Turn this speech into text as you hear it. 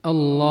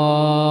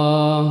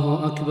الله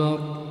أكبر.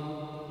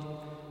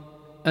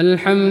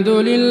 الحمد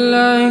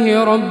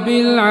لله رب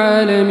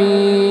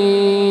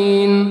العالمين،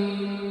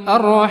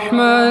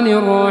 الرحمن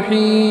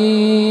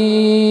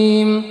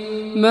الرحيم،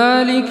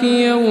 مالك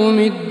يوم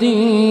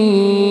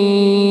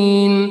الدين،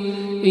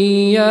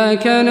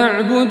 إياك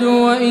نعبد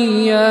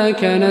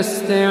وإياك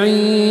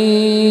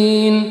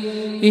نستعين،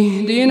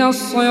 اهدنا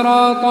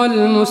الصراط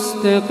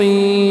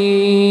المستقيم،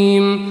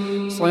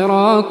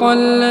 صراط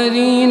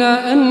الذين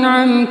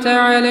أنعمت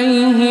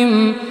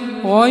عليهم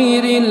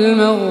غير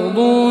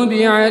المغضوب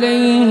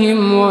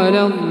عليهم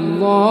ولا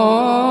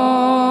الضالين،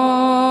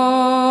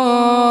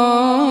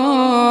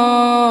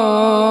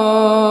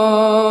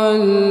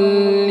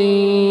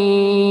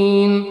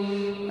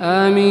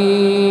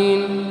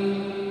 آمين.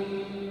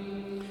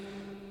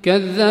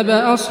 كذب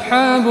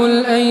أصحاب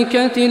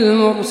الأيكة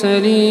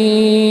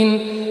المرسلين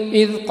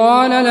إذ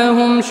قال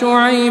لهم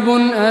شعيب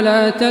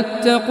ألا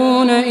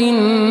تتقون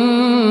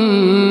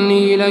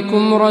إني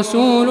لكم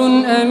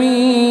رسول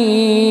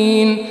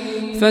أمين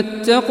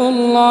فاتقوا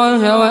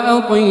الله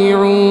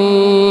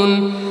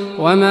وأطيعون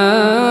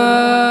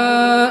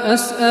وما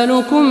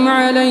أسألكم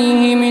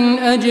عليه من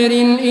أجر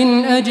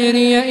إن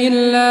أجري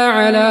إلا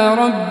على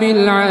رب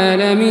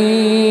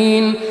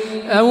العالمين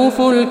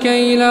أوفوا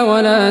الكيل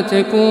ولا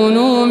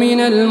تكونوا من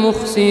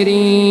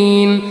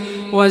المخسرين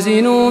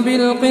وزنوا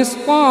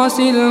بالقسطاس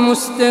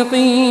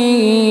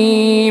المستقيم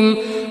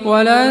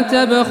ولا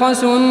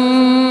تبخسوا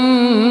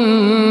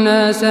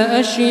الناس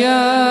أشياءهم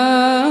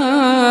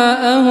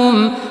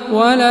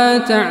ولا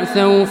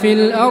تعثوا في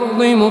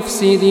الأرض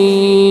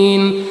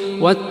مفسدين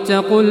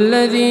واتقوا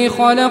الذي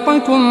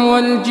خلقكم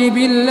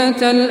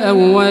والجبلة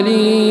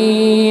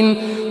الأولين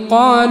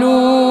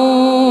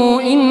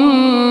قالوا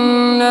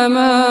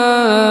إنما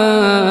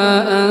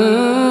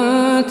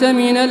أنت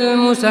من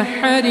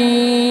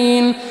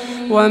المسحرين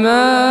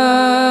وما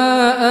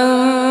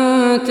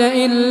أنت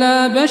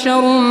إلا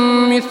بشر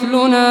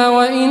مثلنا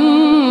وإن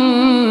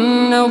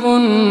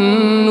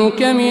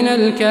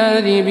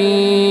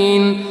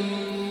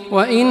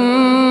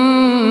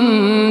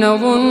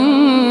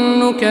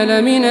نظنك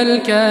لمن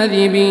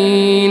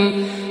الكاذبين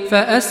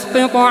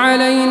فأسقط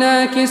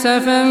علينا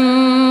كسفا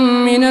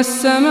من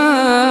السماء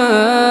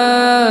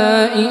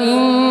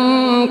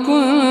إن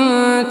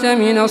كنت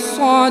من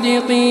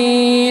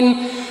الصادقين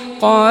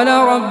قال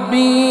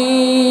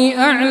ربي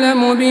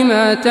أعلم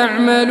بما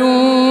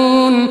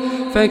تعملون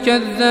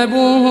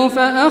فكذبوه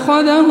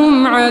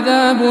فأخذهم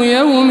عذاب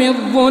يوم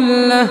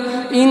الظلة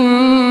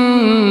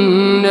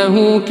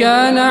إنه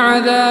كان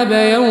عذاب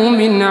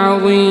يوم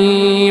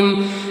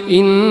عظيم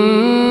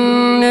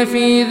إن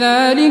في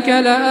ذلك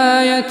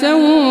لآية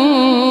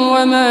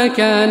وما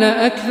كان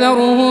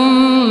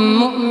أكثرهم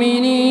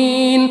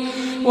مؤمنين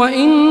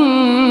وإن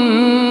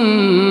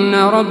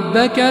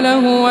ربك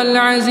لهو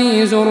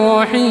العزيز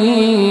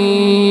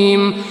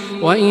الرحيم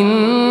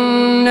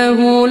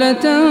وإنه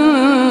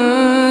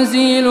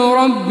لتنزيل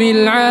رب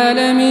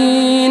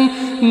العالمين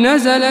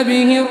نزل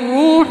به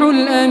الروح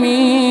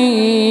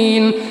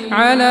الأمين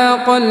على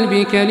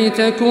قلبك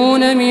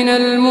لتكون من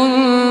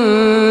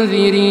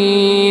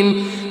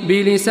المنذرين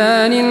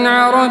بلسان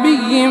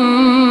عربي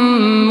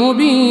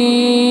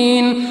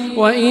مبين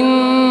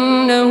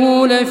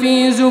وإنه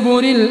لفي زبر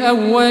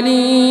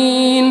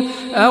الأولين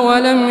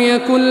أولم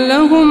يكن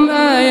لهم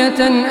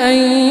آية أن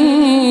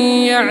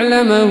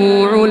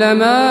يعلمه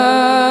علماء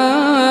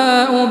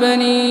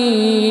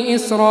بني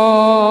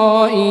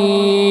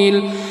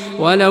إسرائيل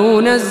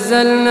ولو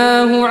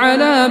نزلناه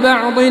على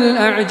بعض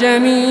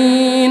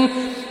الأعجمين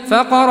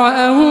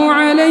فقرأه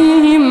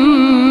عليهم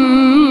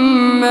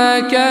ما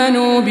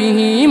كانوا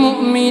به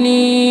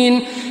مؤمنين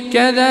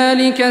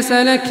كذلك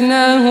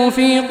سلكناه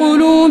في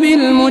قلوب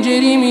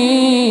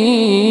المجرمين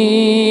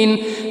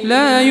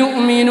لا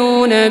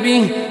يؤمنون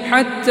به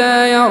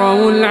حتى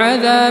يروا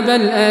العذاب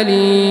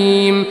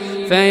الأليم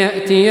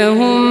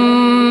فيأتيهم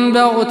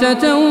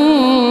بغتة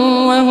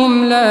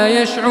وهم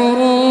لا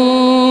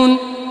يشعرون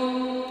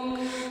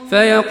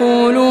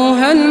فيقولوا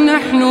هل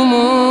نحن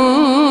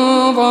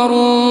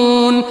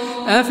منظرون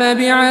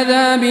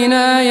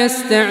أفبعذابنا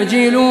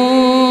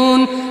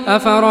يستعجلون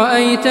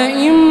أفرأيت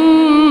إن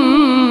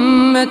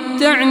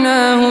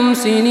متعناهم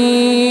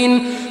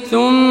سنين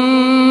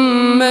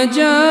ثم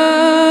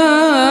جاءهم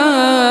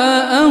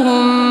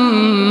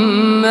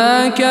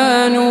ما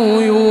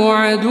كانوا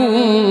يوعدون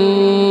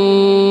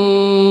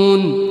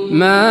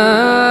ما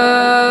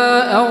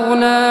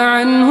أغنى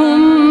عنهم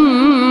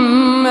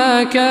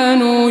ما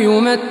كانوا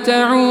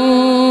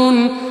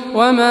يمتعون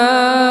وما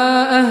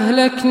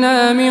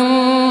أهلكنا من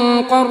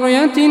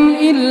قرية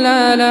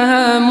إلا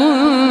لها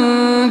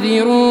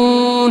منذرون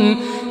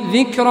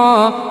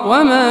ذكرى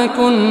وما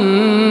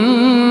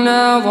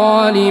كنا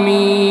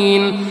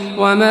ظالمين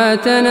وما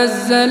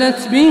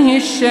تنزلت به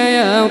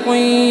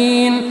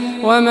الشياطين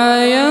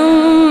وما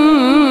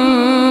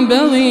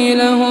ينبغي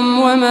لهم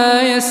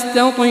وما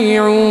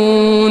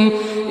يستطيعون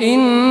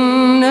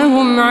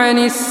إنهم عن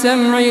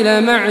السمع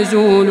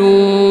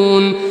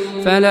لمعزولون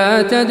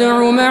فلا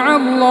تدع مع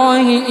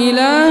الله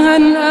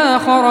إلها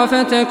آخر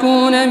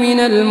فتكون من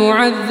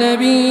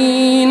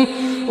المعذبين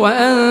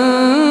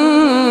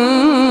وأنذر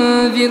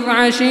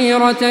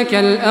عشيرتك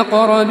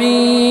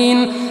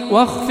الأقربين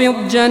واخفض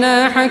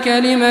جناحك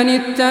لمن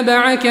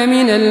اتبعك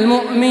من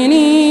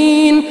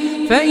المؤمنين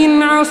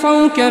فإن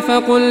عصوك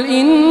فقل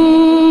إني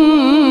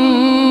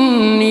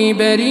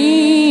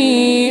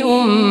بريء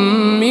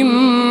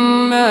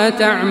مما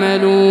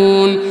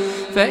تعملون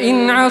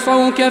فإن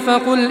عصوك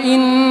فقل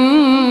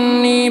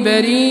إني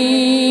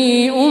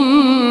بريء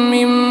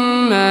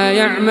مما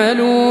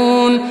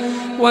يعملون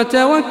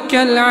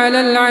وتوكل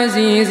على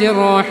العزيز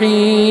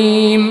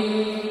الرحيم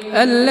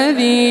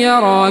الذي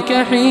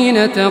يراك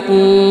حين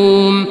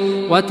تقوم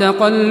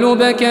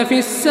وتقلبك في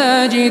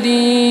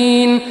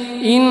الساجدين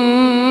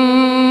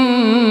إنه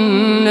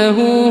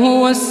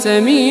هو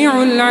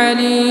السميع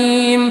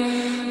العليم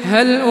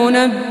هل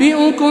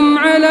أنبئكم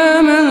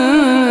على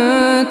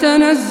من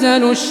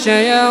تنزل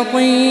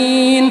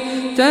الشياطين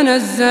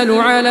تنزل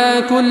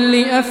على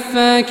كل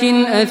أفاك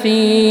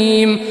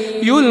أثيم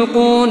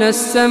يلقون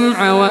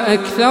السمع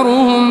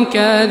وأكثرهم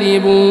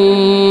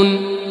كاذبون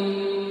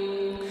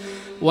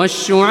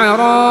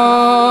والشعراء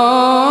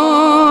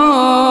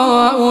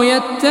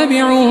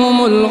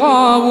يتبعهم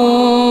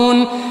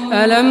الغاوون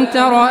ألم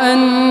تر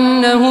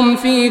أنهم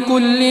في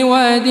كل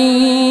واد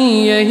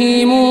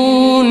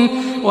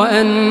يهيمون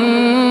وأنهم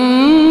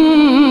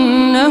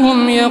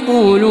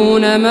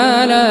يقولون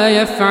ما لا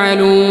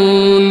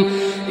يفعلون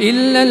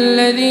إلا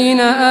الذين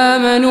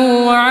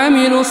آمنوا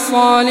وعملوا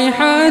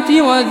الصالحات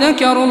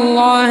وذكروا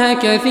الله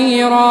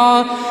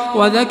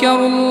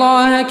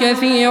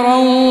كثيرا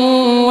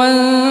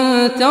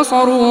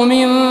وانتصروا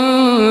من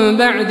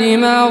بعد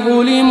ما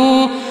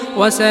ظلموا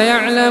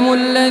وسيعلم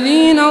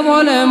الذين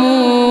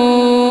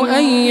ظلموا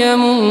أي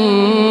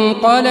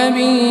منقلب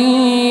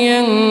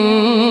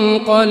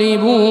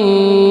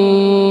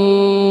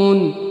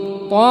ينقلبون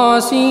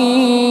طاسين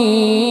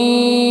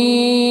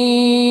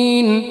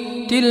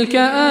تلك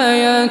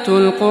آيات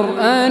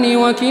القرآن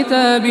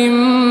وكتاب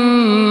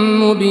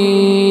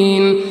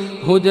مبين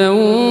هدى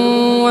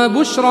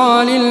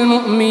وبشرى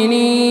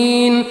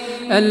للمؤمنين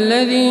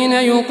الذين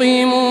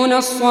يقيمون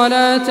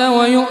الصلاة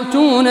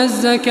ويؤتون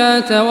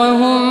الزكاة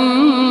وهم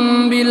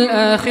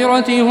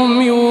بالآخرة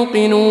هم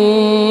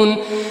يوقنون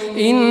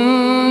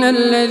إن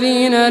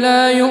الذين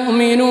لا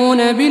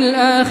يؤمنون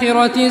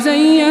بالآخرة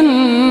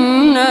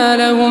زينا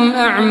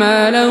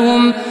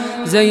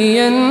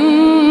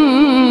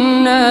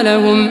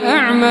لهم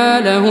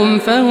أعمالهم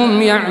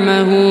فهم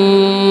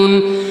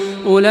يعمهون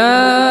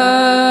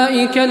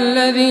أولئك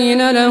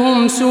الذين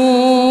لهم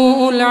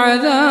سوء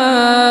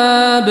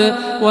العذاب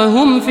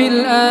وهم في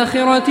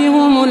الآخرة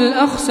هم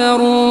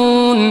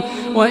الأخسرون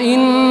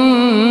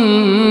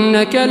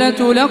وإنك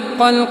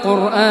لتلقى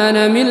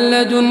القرآن من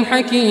لدن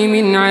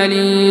حكيم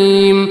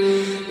عليم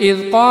إذ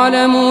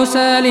قال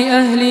موسى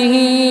لأهله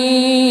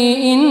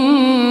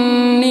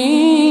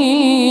إني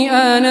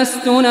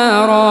آنست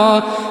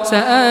نارا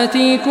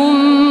سآتيكم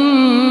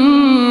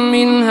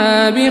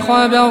منها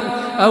بخبر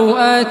أو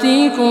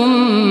آتيكم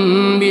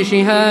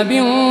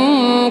بشهاب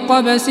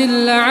قبس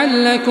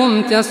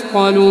لعلكم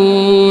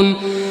تصطلون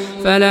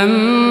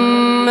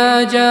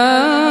فلما جاءها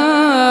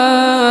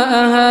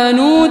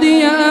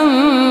نودي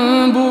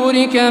أن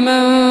بورك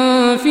من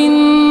في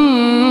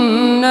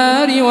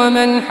النار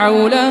ومن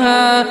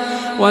حولها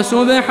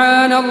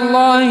وسبحان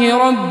الله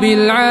رب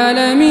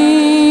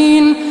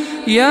العالمين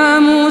يا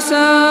موسى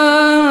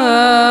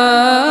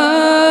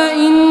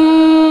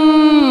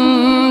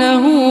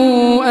إنه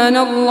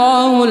أنا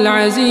الله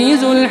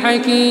العزيز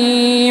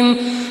الحكيم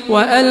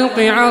وألق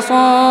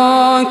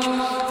عصاك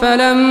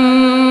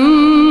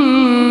فلما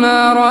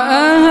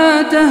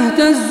رآها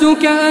تهتز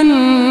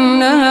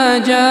كأنها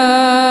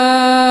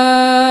جان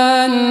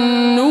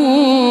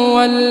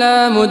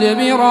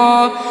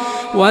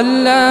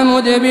ولا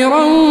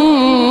مدبرا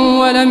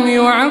ولم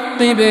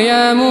يعقب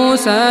يا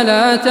موسى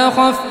لا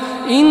تخف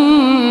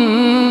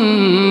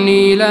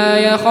إني لا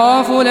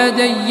يخاف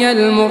لدي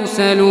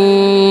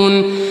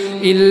المرسلون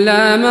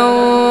إلا من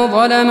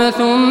ظلم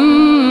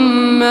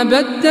ثم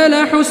بدل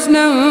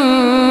حسنا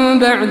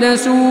بعد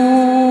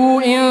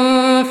سوء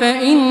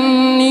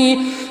فإني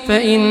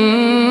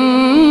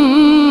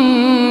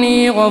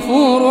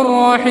غفور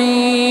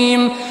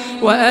رحيم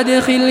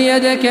وأدخل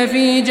يدك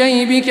في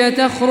جيبك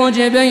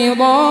تخرج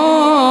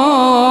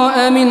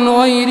بيضاء من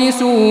غير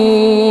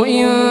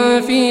سوء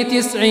في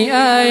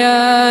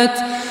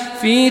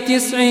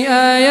 9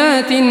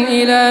 آيات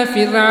إلى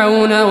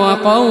فرعون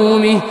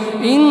وقومه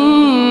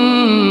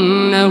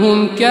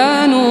إنهم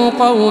كانوا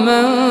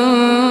قوما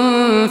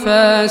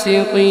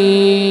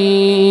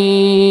فاسقين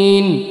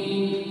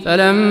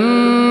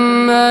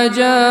فلما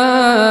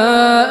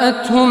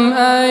جاءتهم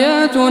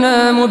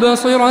آياتنا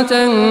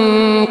مبصرة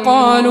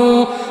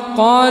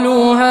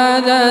قالوا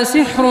هذا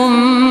سحر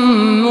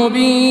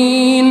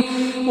مبين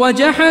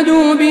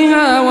وجحدوا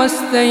بها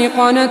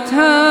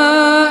واستيقنتها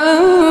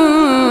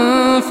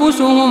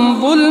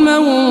أنفسهم ظلما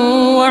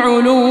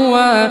وعلوا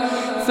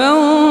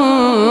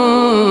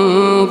فانظر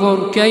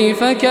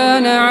كيف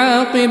كان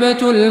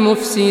عاقبة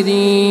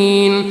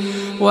المفسدين.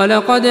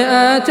 ولقد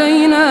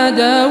آتينا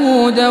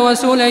داود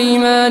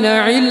وسليمان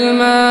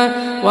علما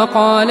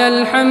وقال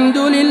الحمد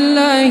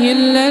لله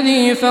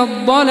الذي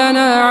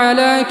فضلنا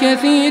على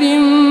كثير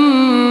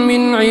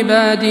من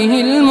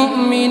عباده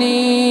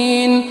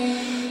المؤمنين.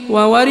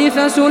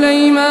 وورث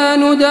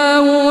سليمان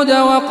داود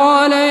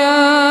وقال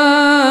يا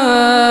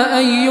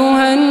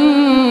أيها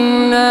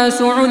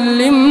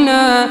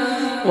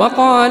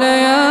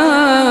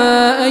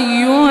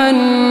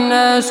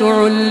الناس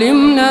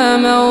علمنا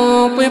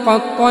منطق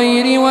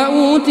الطير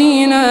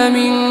وأوتينا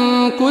من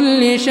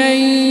كل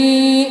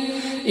شيء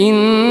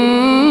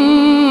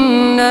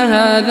إن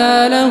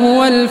هذا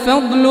لهو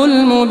الفضل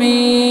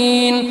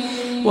المبين.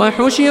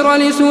 وحشر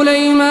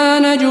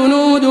لسليمان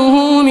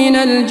جنوده من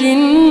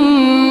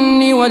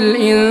الجن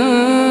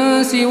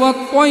والإنس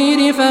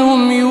والطير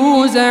فهم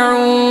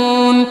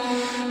يوزعون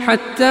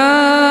حتى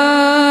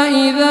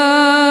إذا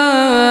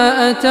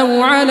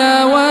أتوا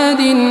على واد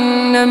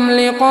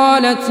النمل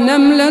قالت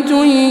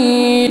نملة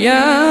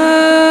يا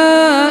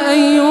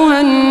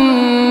أيها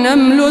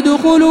النمل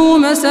ادخلوا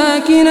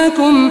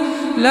مساكنكم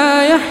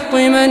لا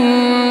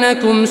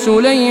يحطمنكم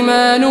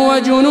سليمان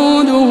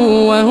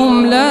وجنوده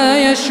وهم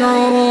لا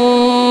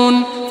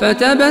يشعرون.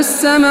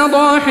 فتبسم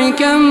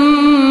ضاحكا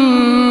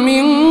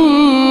من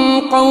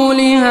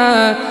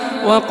قولها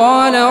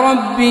وقال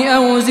رب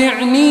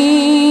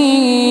أوزعني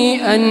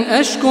أن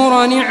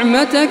أشكر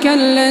نعمتك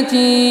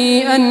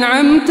التي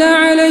أنعمت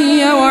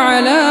علي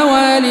وعلى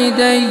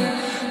والدي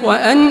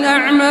وأن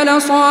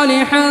أعمل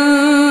صالحا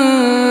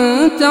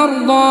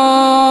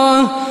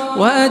ترضاه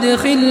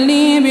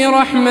وأدخلني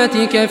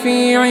برحمتك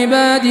في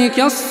عبادك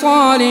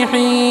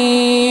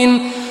الصالحين.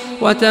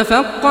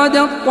 وتفقد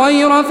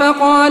الطير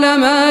فقال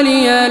ما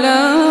لي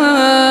لا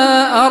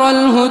أرى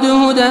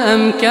الهدهد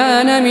أم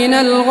كان من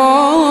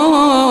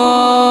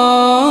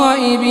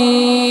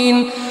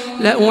الغائبين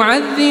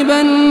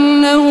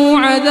لأعذبنه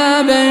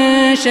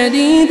عذابا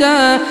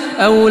شديدا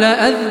أو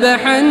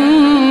لأذبحنه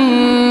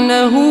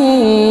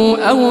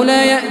أو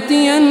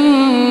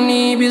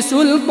ليأتيني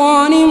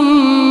بسلطان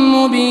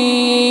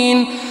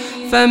مبين.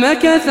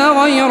 فمكث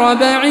غير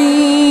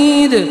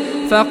بعيد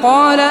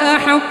فقال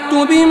أحطت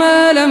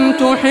بما لم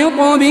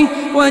تحط به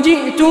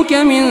وجئتك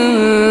من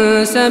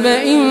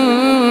سبأ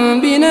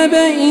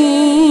بنبأ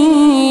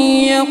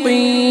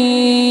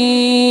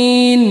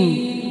يقين.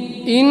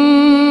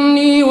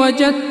 إني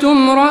وجدت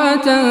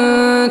امرأة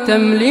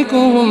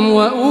تملكهم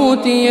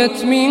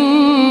وأوتيت من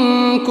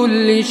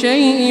كل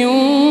شيء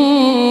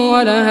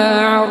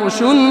ولها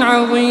عرش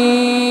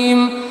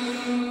عظيم.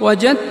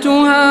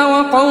 وجدتها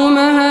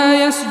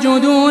وقومها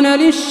يسجدون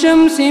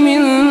للشمس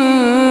من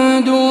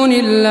دون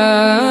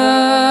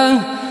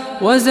الله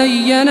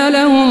وزين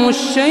لهم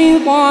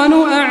الشيطان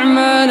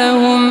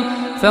أعمالهم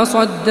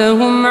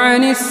فصدهم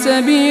عن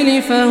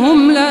السبيل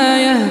فهم لا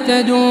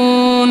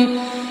يهتدون.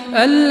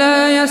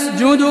 ألا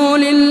يسجدوا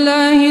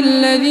لله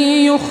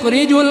الذي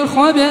يخرج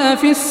الخبأ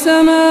في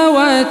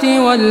السماوات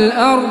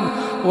والأرض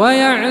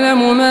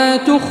ويعلم ما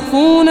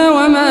تخفون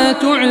وما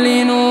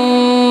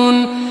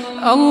تعلنون.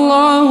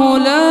 الله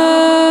لا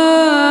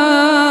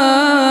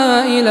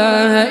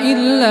إله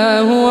إلا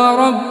هو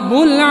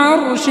رب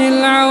العرش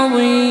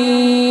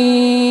العظيم.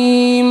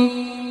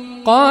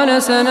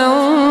 قال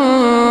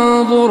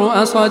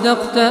سننظر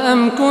أصدقت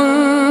أم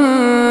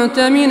كنت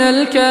من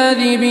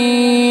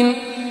الكاذبين.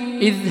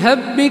 اذهب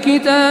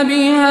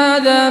بكتابي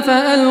هذا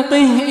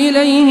فألقه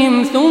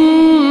إليهم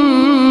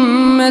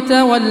ثم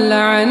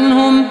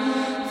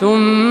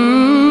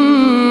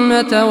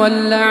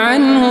تول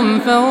عنهم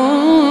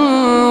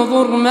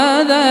فانظر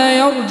ماذا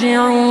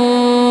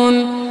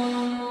يرجعون.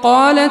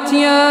 قالت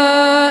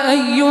يا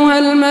أيها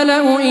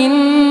الملأ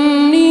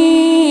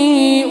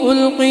إني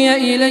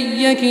ألقي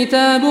إلي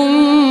كتاب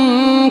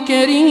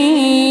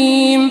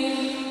كريم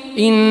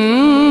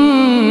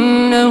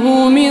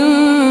إنه من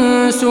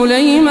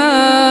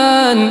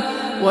سليمان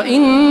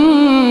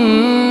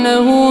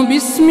وإنه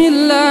بسم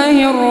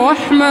الله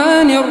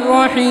الرحمن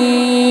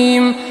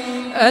الرحيم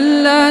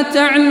ألا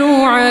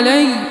تعلوا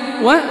علي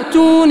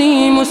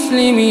وأتوني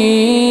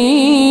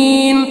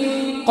مسلمين.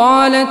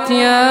 قالت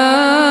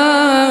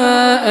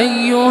يا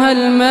أيها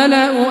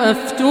الملأ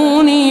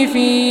أفتوني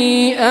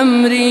في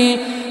أمري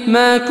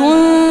ما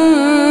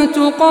كنت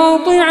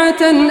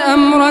قاطعة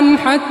أمرا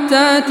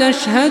حتى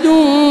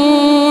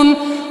تشهدون.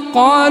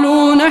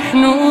 قالوا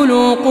نحن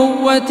أولو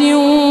قوة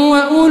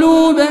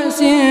وأولو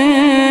بأس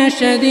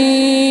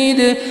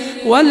شديد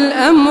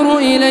والأمر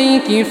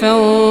إليك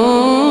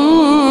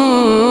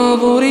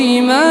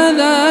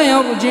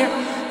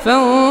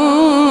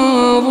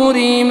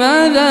فانظري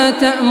ماذا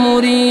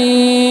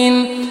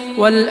تأمرين.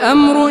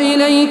 والأمر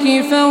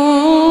إليك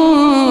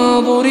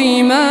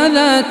فانظري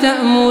ماذا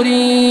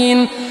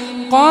تأمرين.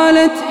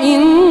 قالت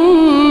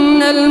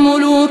إن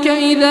الملوك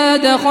إذا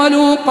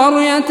دخلوا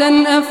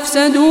قرية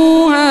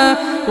أفسدوها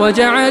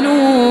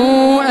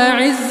وجعلوا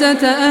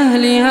أعزة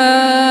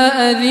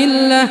أهلها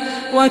أذلة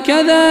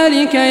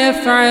وكذلك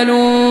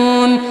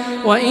يفعلون.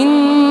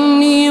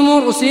 وإني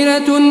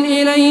مرسلة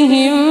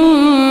إليهم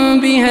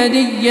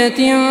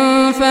بهدية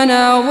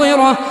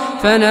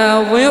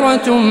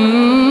فناظرة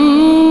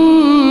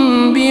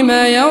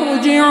بما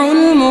يرجع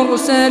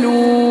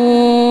المرسلون.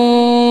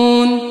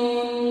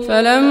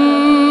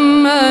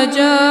 فلما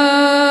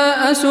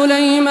جاء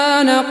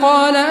سليمان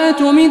قال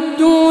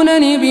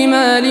أتمدونني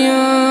بمال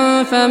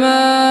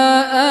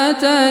فما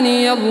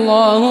آتاني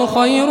الله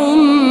خير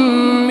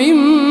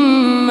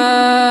مما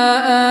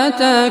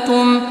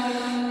آتاكم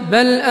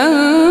بل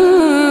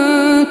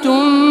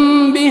أنتم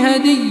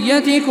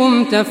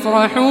بهديتكم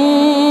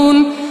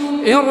تفرحون.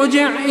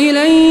 ارجع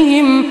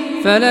إليهم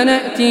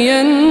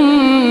فلنأتينهم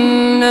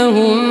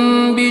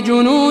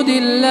بجنود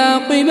لا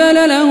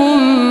قبل لهم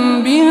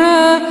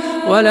بها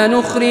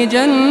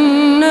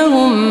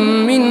ولنخرجنهم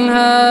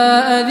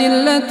منها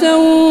أذلة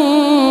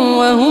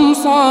وهم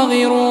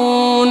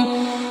صاغرون.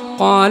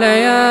 قال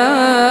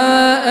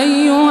يا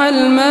أيها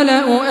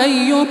الملأ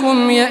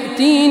أيكم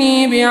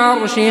يأتيني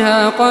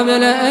بعرشها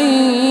قبل أن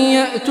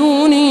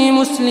يأتوني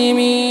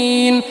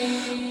مسلمين؟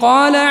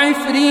 قال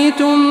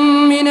عفريت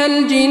من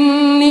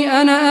الجن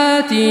أنا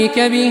آتيك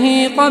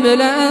به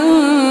قبل أن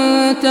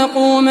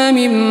تقوم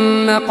من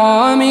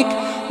مقامك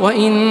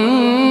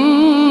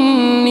وإني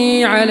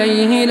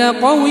عليه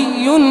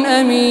لقوي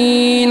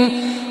أمين.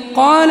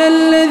 قال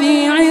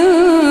الذي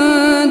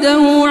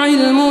عنده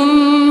علم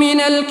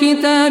من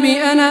الكتاب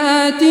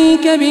أنا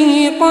آتيك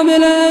به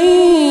قبل أن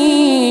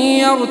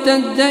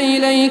يرتد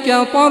إليك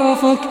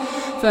طرفك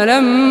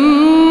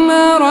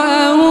فلما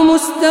رآه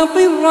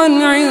مستقرا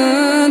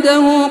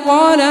عنده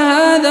قال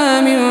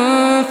هذا من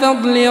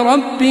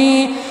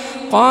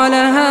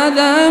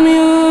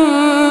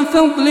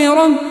فضل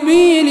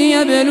ربي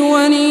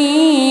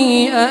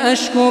ليبلوني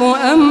أأشكر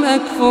أم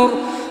أكفر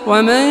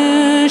ومن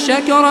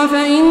شكر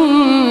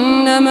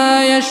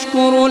فإنما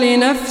يشكر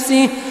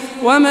لنفسه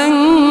ومن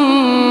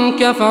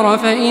كفر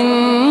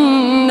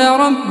فإن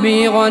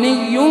ربي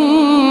غني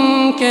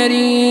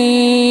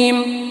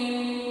كريم.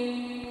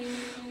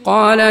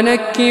 قال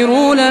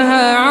نكروا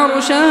لها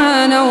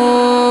عرشها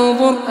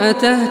ننظر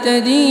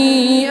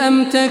أتهتدي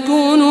أم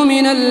تكون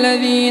من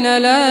الذين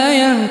لا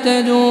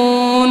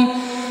يهتدون.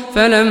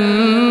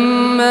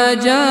 فلما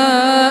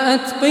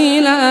جاءت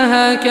قيل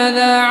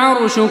أهكذا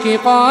عرشك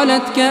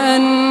قالت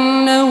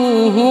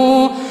كأنه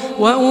هو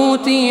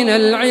وأوتينا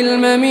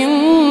العلم من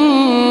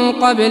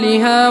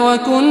قبلها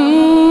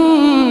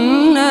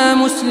وكنا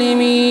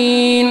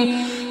مسلمين.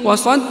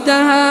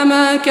 وصدها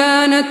ما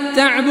كانت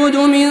تعبد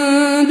من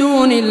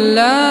دون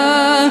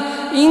الله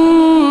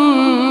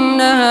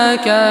إنها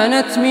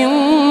كانت من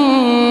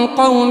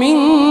قوم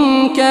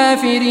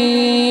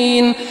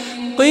كافرين.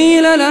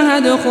 قيل لها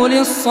ادخل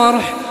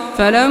الصرح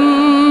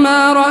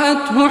فلما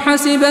رأته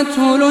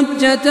حسبته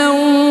لجة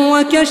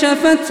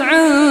وكشفت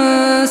عن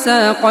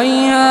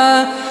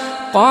ساقيها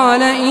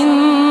قال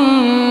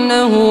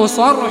إنه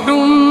صرح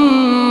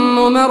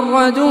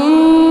ممرد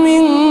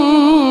من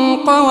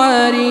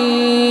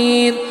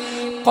قوارير.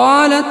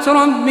 قالت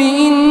رب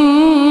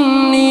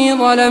إني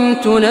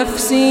ظلمت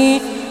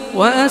نفسي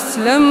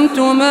وأسلمت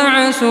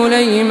مع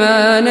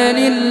سليمان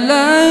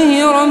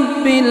لله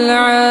رب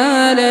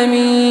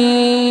العالمين.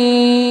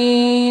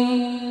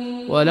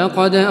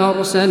 ولقد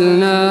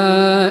أرسلنا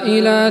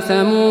إلى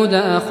ثمود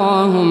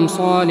أخاهم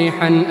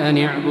صالحا أن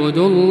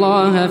اعبدوا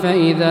الله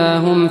فإذا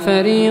هم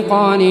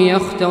فريقان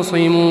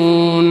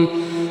يختصمون.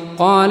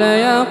 قال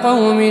يا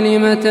قوم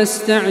لم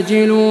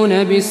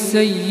تستعجلون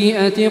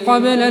بالسيئة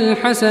قبل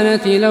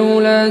الحسنة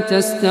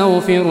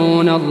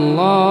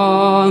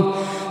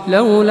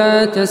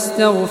لولا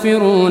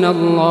تستغفرون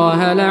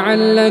الله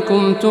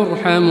لعلكم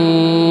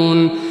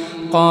ترحمون.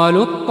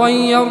 قالوا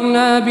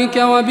اطيرنا بك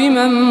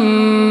وبمن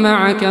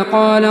معك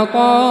قال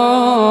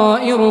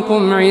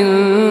طائركم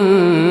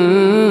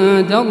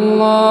عند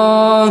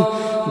الله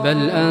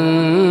بل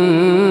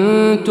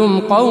أنتم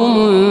قوم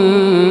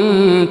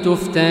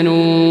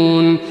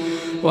تفتنون.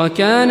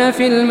 وكان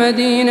في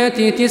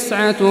المدينة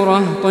 9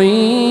 رهط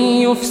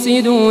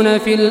يفسدون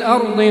في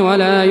الأرض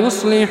ولا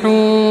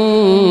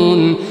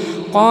يصلحون.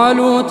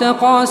 قالوا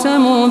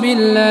تقاسموا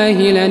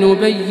بالله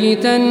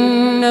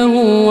لنبيتنه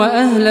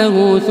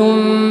وأهله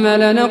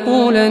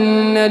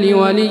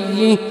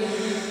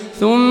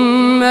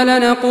ثم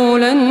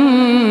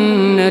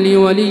لنقولن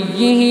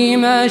لوليه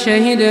ما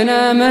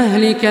شهدنا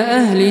مهلك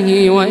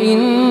أهله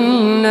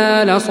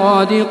وإنا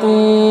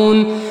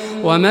لصادقون.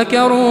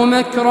 ومكروا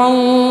مكرا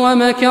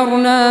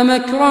ومكرنا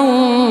مكرا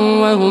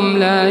وهم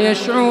لا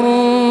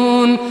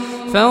يشعرون.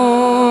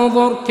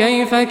 فانظر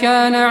كيف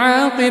كان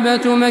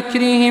عاقبة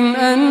مكرهم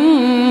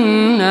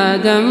أنا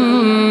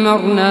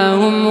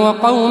دمرناهم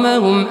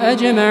وقومهم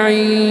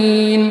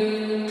أجمعين.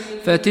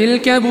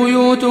 فتلك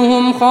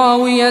بيوتهم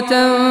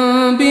خاوية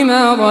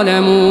بما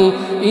ظلموا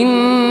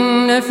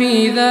إن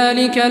في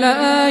ذلك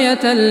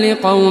لآية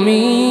لقوم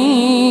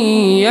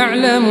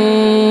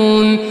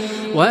يعلمون.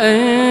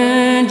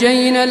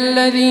 وأنجينا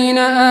الذين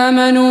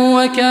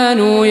آمنوا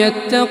وكانوا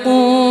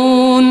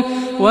يتقون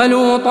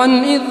ولوطا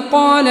إذ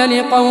قال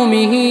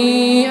لقومه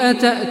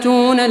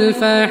أتأتون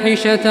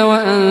الفاحشة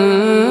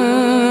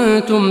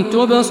وأنتم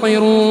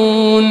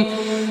تبصرون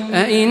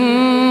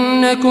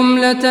أئنكم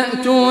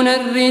لتأتون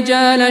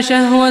الرجال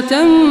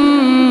شهوة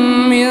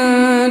من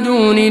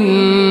دون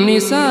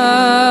النساء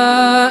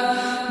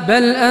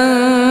بل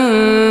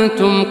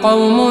أنتم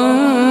قوم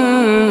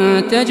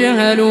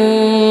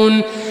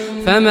تجهلون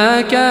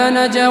فما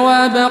كان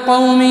جواب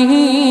قومه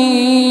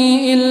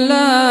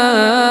إلا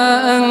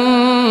أن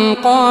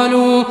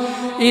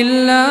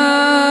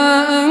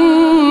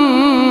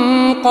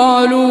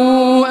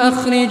قالوا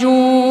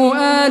أخرجوا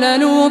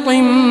آل لوط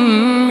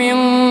من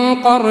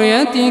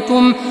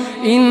قريتكم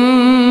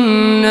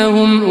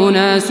إنهم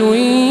أناس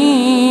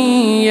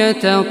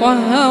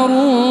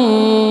يتطهرون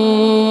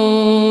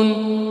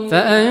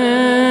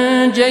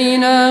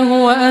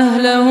فأنجيناه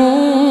وأهله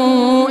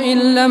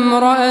إلا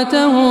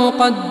امرأته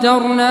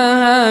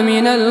قدرناها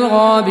من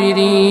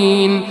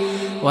الغابرين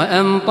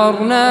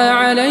وأمطرنا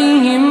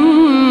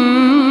عليهم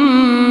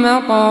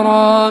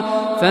مطرا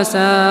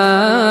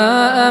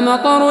فساء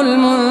مطر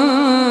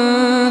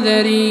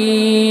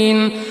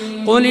المنذرين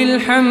قل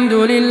الحمد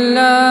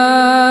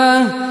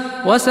لله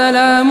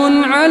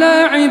وسلام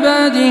على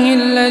عباده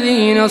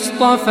الذين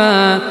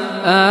اصطفى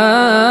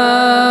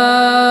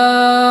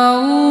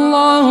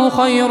الله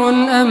خير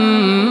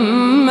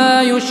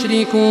أما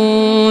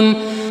يشركون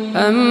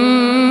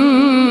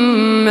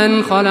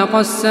أمن خلق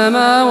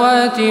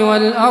السماوات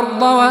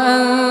والأرض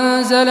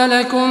وأنزل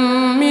لكم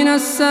من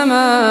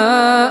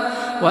السماء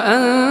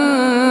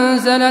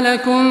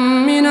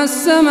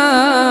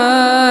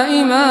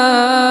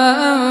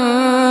ماء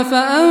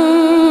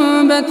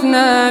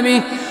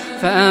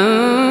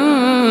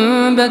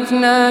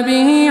فأنبتنا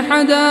به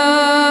حدائق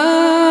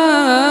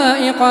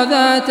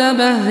ذات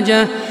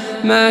بهجة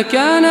ما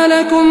كان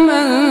لكم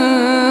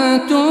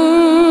أن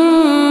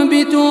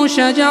تنبتوا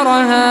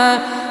شجرها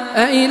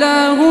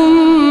أإله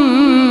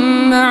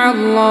مع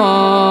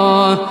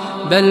الله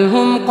بل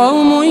هم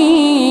قوم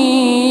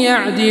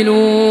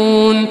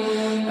يعدلون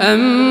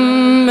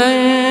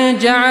أمن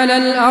جعل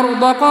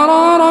الأرض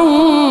قرارا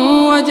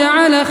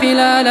وجعل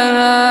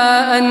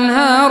خلالها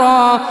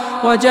أنهارا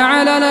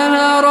وجعل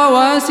لها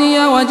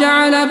رواسي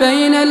وجعل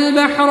بين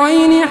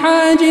البحرين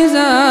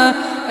حاجزا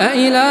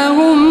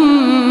أإله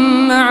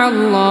مع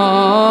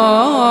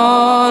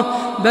الله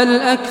بل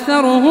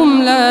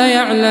أكثرهم لا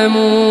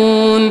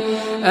يعلمون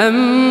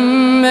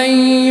أمن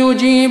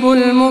يجيب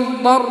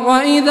المضطر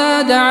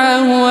إذا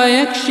دعاه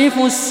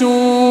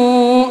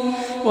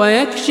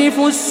ويكشف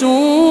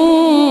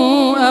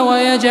السوء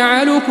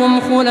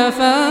ويجعلكم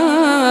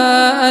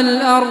خلفاء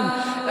الأرض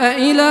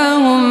أإله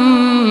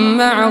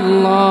مع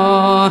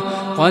الله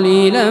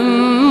قليلا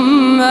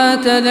ما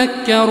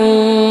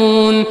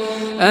تذكرون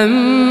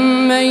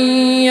أمن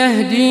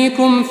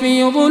يهديكم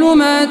في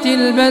ظلمات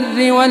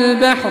البر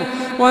والبحر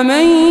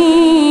ومن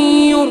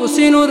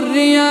يرسل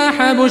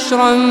الرياح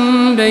بشرا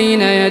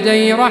بين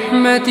يدي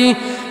رحمته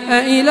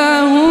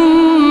أإله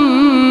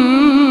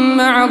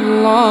مع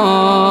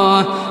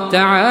الله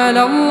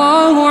تعالى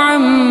الله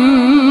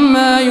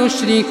عما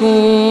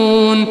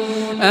يشركون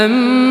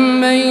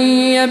أمن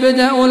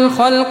يبدأ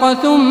الخلق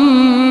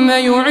ثم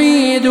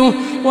يعيده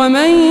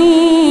ومن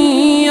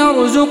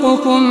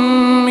يرزقكم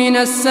من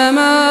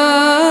السماء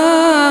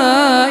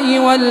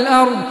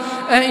والأرض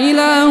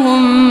أإله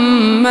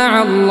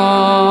مع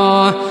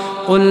الله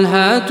قل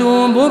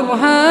هاتوا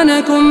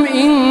برهانكم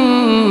إن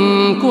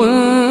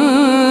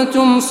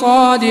كنتم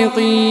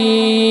صادقين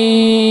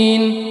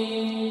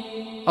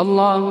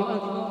الله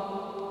أكبر.